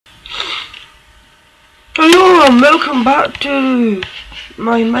Hello and welcome back to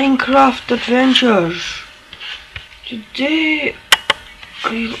my Minecraft adventures. Today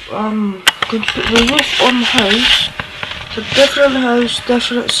I'm going to put the roof on the house. It's a different house,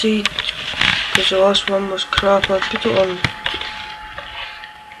 different seed, because the last one was crap. I put it on,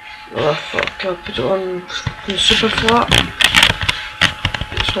 I put it on super flat.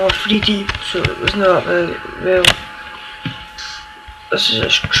 It's not a 3D, so it was not very well. This is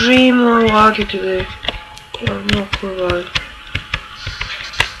extremely laggy today. I'm not clue why.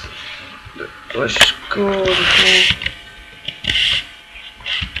 Let's go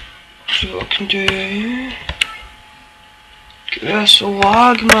see what I can do. Get this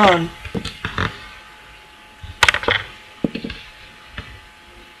lag, man.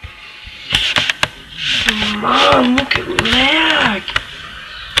 Man, look at lag.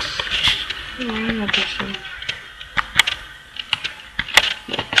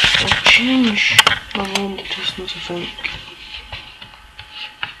 I'll change my render distance, I think.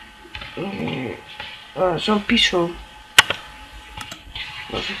 It's on peaceful.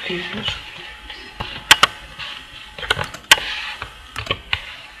 That's okay, that's okay.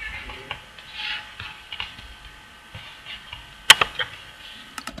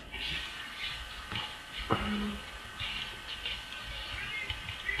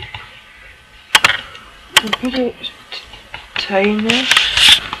 I'll put it tiny.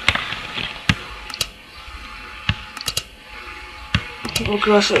 We'll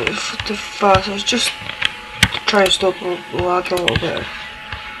cross it too fast. I was just to try and stop the lag a little bit.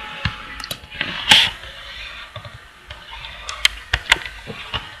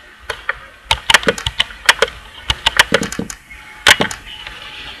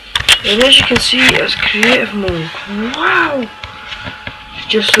 And as you can see, it's creative mode. Wow!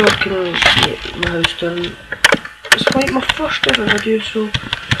 Just so I can get my house done. It's like my first ever video, so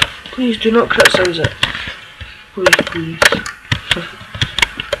please do not criticise it. Please, please.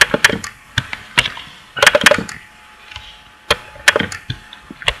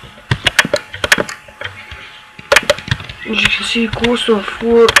 As you can see, ghost on the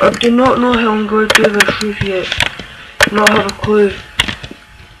floor. I do not know how I'm going to do this roof yet. Not have a clue.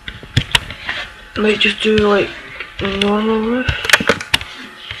 Might just do like a normal roof.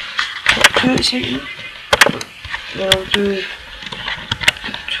 Not too exciting. Then I'll do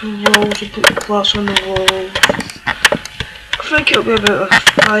 2 walls and put the glass on the wall. I think it'll be about a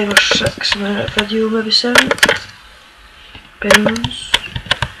 5 or 6 minute video, maybe 7. Depends.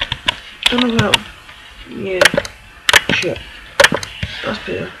 Don't know how. Yeah. Shit. That's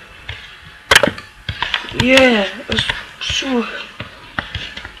better. Yeah, it's so.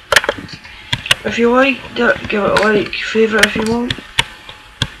 If you liked it, give it a like, favourite if you want.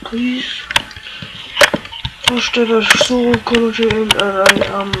 Please. First ever solo commentating, and I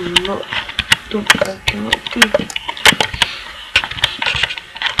am not. Don't think I'm not good.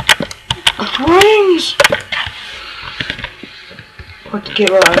 Coins! What to get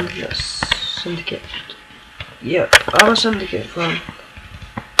what I'm just syndicate. Yep, I'm a syndicate fan.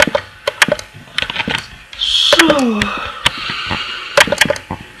 So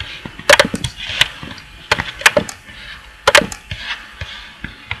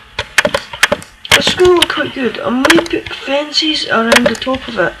it's gonna look quite good. I might put fences around the top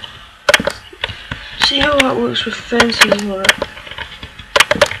of it. See how that looks with fences on it.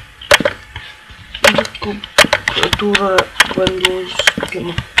 I'll just go put a door on it, windows, get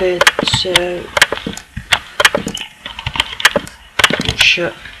my bed set out.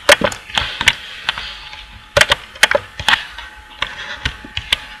 Shit.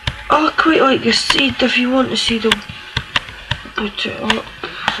 I quite like the seed. If you want the seed, I'll put it up. I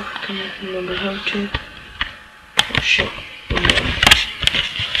can't remember how to. Oh shit.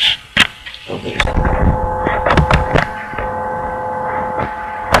 Okay.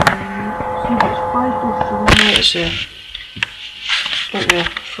 It's there. Right there.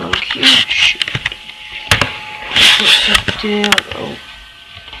 Thank you. Shit. What's up there? Oh.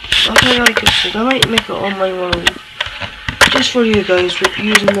 I think I like it seed. I might make it on my world. Just for you guys with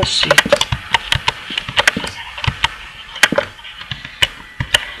using this seed.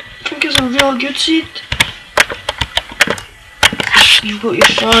 I think it's a real good seed. You've got your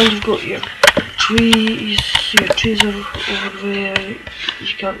sand, you've got your trees are over there.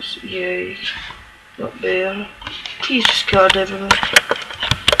 You can't see, yeah, not there. Trees just scattered everywhere.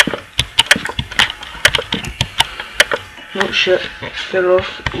 Oh shit, get off.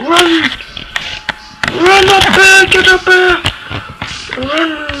 Run! Run up there, get up there!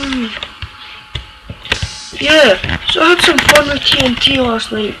 Run! Yeah, so I had some fun with TNT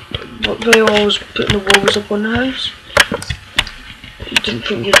last night while I was putting the walls up on the house. didn't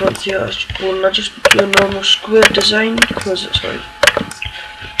think you'd want the artist one. I just put your normal square design because it's like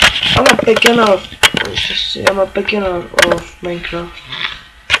I'm a beginner. Let's just say I'm a beginner of Minecraft.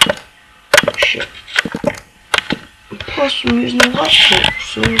 Shit. Plus I'm using a laptop,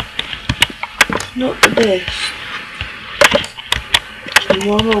 so not the best. It's a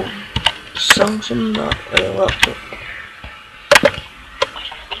normal Samsung laptop.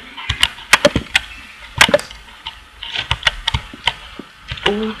 I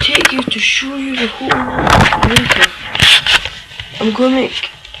will take you to show you the whole Minecraft. I'm gonna make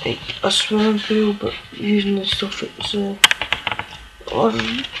like a swimming pool, but using the stuff it's or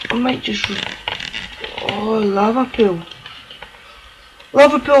I might just lava pool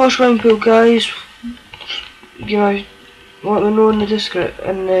or swimming pool, guys. You know, let me know in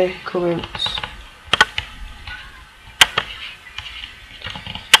the comments.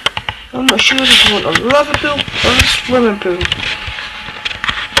 I'm not sure if I want a lava pool or a swimming pool.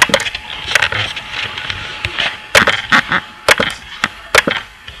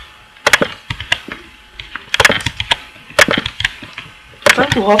 I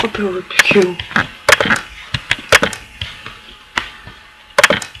think lava pool would be cool.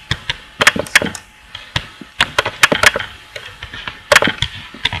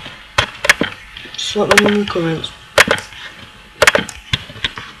 Just let me know in the comments.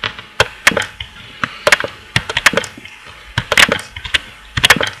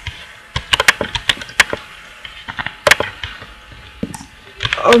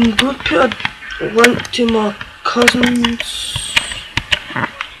 I'm going to put a link to my cousin's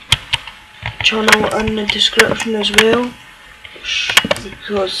channel in the description as well,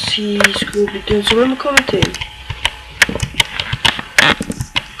 because he's going to be doing some of my commentating.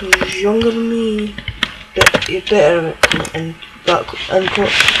 He's younger than me, but he's better at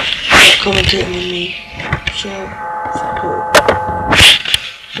commentating than me. So,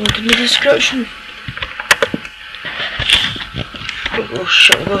 link in the description. Oh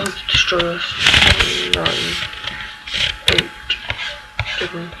shit, I'm going to have to destroy this. 9, 8,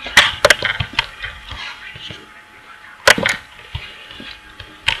 7.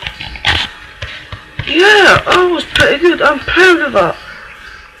 Yeah, that was pretty good. I'm proud of that.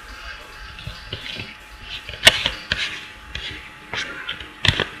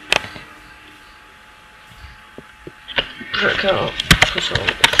 Brick out.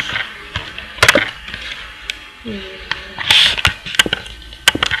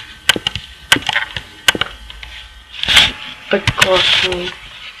 Big glass wall.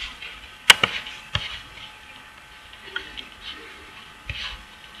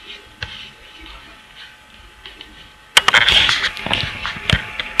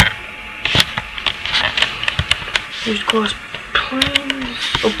 These glass planes.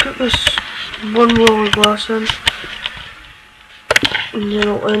 I'll put this one roll of glass in, and then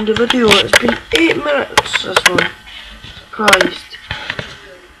I'll end the video. It's been 8 minutes, this one. Surprised.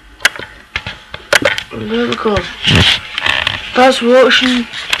 And there we go. Thanks for watching.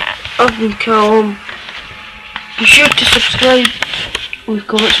 I've been Callum. Be sure to subscribe. Leave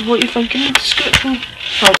comments of what you think in the description.